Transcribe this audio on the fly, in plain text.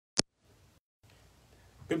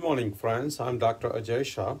Good morning, friends. I'm Dr. Ajay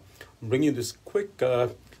Shah. I'm bringing you this quick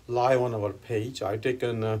live on our page. I've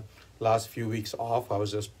taken last few weeks off. I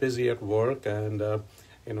was just busy at work, and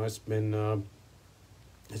it's been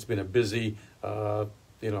a busy,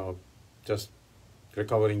 just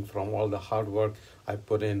recovering from all the hard work I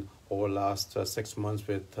put in over last 6 months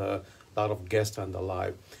with a lot of guests on the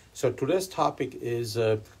live. So today's topic is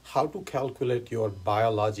how to calculate your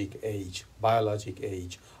biologic age.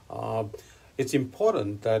 It's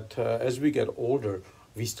important that as we get older,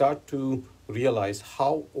 we start to realize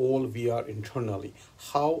how old we are internally,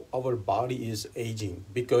 how our body is aging,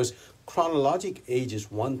 because chronologic age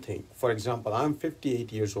is one thing. For example, I'm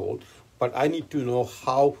 58 years old, but I need to know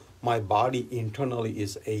how my body internally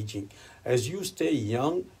is aging. As you stay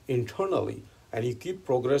young internally and you keep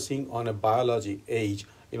progressing on a biologic age,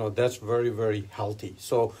 that's very, very healthy.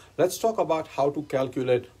 So let's talk about how to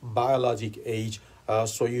calculate biologic age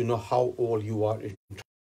so you know how old you are.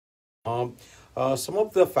 Some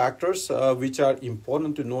of the factors which are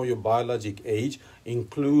important to know your biologic age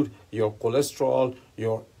include your cholesterol,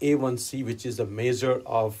 your A1C, which is a measure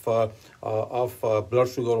of blood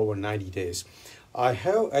sugar over 90 days. I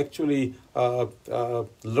have actually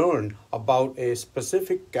learned about a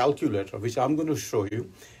specific calculator, which I'm going to show you.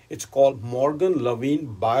 It's called Morgan-Levine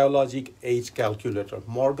Biologic Age Calculator.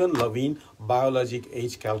 Morgan-Levine Biologic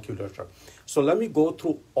Age Calculator. So let me go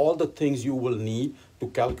through all the things you will need to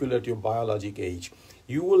calculate your biologic age.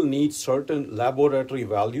 You will need certain laboratory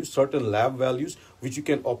values, certain lab values, which you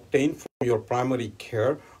can obtain from your primary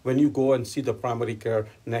care when you go and see the primary care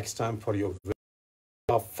next time for your visit.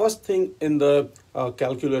 First thing in the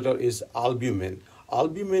calculator is albumin.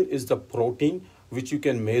 Albumin is the protein which you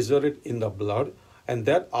can measure it in the blood, and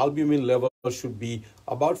that albumin level should be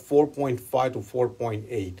about 4.5 to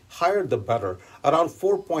 4.8. Higher the better. Around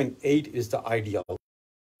 4.8 is the ideal.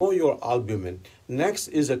 Know your albumin. Next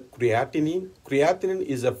is a creatinine. Creatinine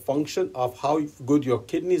is a function of how good your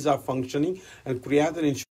kidneys are functioning, and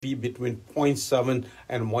creatinine should be between 0.7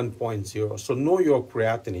 and 1.0. So know your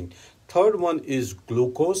creatinine. Third one is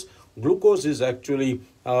glucose. Glucose is actually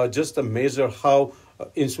just a measure how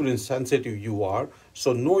insulin sensitive you are.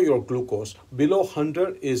 So know your glucose. Below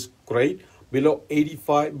 100 is great. Below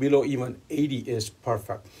 85, below even 80 is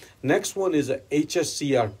perfect. Next one is a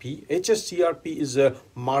hsCRP. hsCRP is a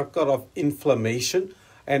marker of inflammation.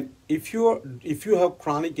 And if you have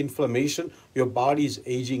chronic inflammation, your body is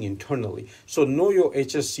aging internally. So know your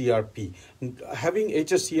hsCRP. Having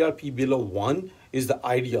hsCRP below 1 is the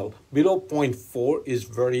ideal. Below 0.4 is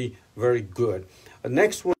very, very good. The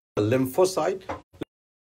next one, lymphocyte,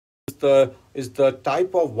 is the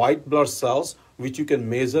type of white blood cells which you can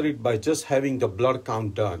measure it by just having the blood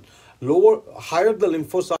count done. Higher the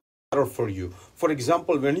lymphocyte, better for you. For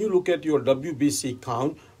example, when you look at your WBC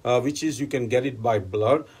count, which is you can get it by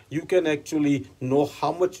blood, you can actually know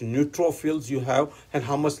how much neutrophils you have and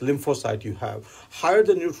how much lymphocyte you have. Higher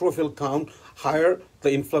the neutrophil count, higher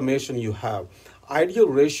the inflammation you have. Ideal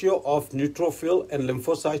ratio of neutrophil and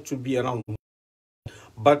lymphocyte should be around 1,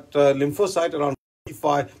 but lymphocyte around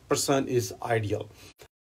 55% is ideal.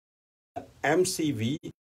 MCV,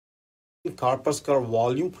 corpuscular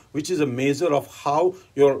volume, which is a measure of how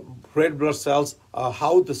your red blood cells,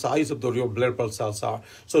 how the size of your red blood cells are.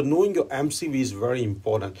 So knowing your MCV is very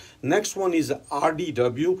important. Next one is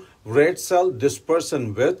RDW, red cell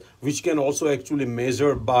dispersion width, which can also actually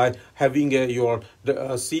measure by having your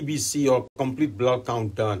CBC or complete blood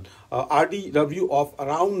count done. RDW of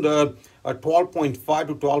around 12.5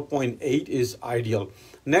 to 12.8 is ideal.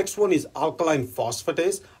 Next one is alkaline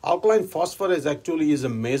phosphatase. Alkaline phosphatase actually is a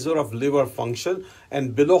measure of liver function,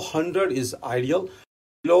 and below 100 is ideal.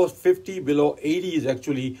 Below 50, below 80 is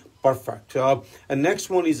actually perfect. And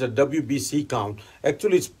next one is a WBC count.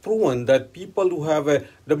 Actually, it's proven that people who have a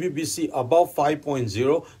WBC above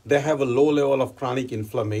 5.0, they have a low level of chronic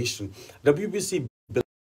inflammation. WBC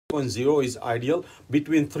 3.0 is ideal.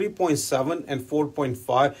 Between 3.7 and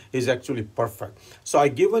 4.5 is actually perfect. So I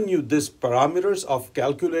given you these parameters of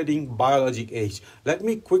calculating biologic age. Let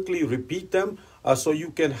me quickly repeat them so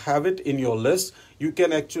you can have it in your list. You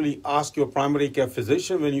can actually ask your primary care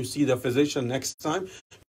physician when you see the physician next time.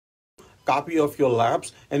 Copy of your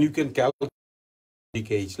labs, and you can calculate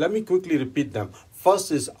age. Let me quickly repeat them.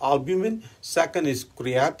 First is albumin. Second is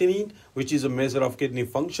creatinine, which is a measure of kidney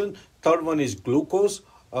function. Third one is glucose.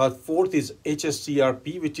 Fourth is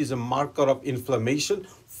hsCRP, which is a marker of inflammation.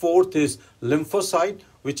 Fourth is lymphocyte,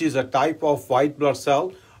 which is a type of white blood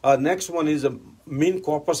cell. Next one is a mean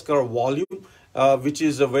corpuscular volume, which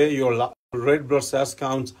is where your red blood cells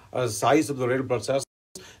counts, size of the red blood cells.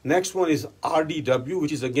 Next one is RDW,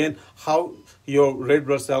 which is again how your red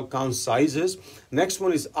blood cell count size is. Next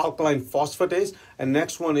one is alkaline phosphatase, and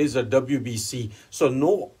next one is a WBC. So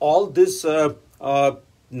know all these 9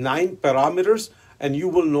 parameters, and you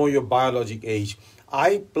will know your biologic age.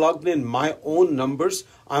 I plugged in my own numbers.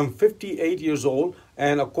 I'm 58 years old,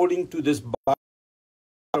 and according to this,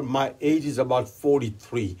 my age is about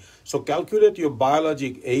 43. So calculate your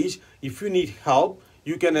biologic age. If you need help,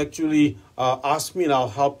 you can actually ask me and I'll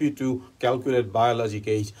help you to calculate biologic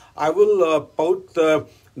age. I will put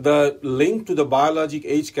the link to the biologic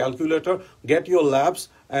age calculator. Get your labs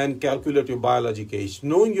and calculate your biologic age.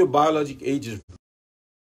 Knowing your biologic age is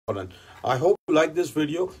important. I hope you like this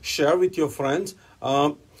video. Share with your friends.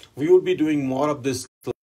 We will be doing more of this,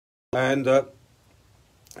 and we'll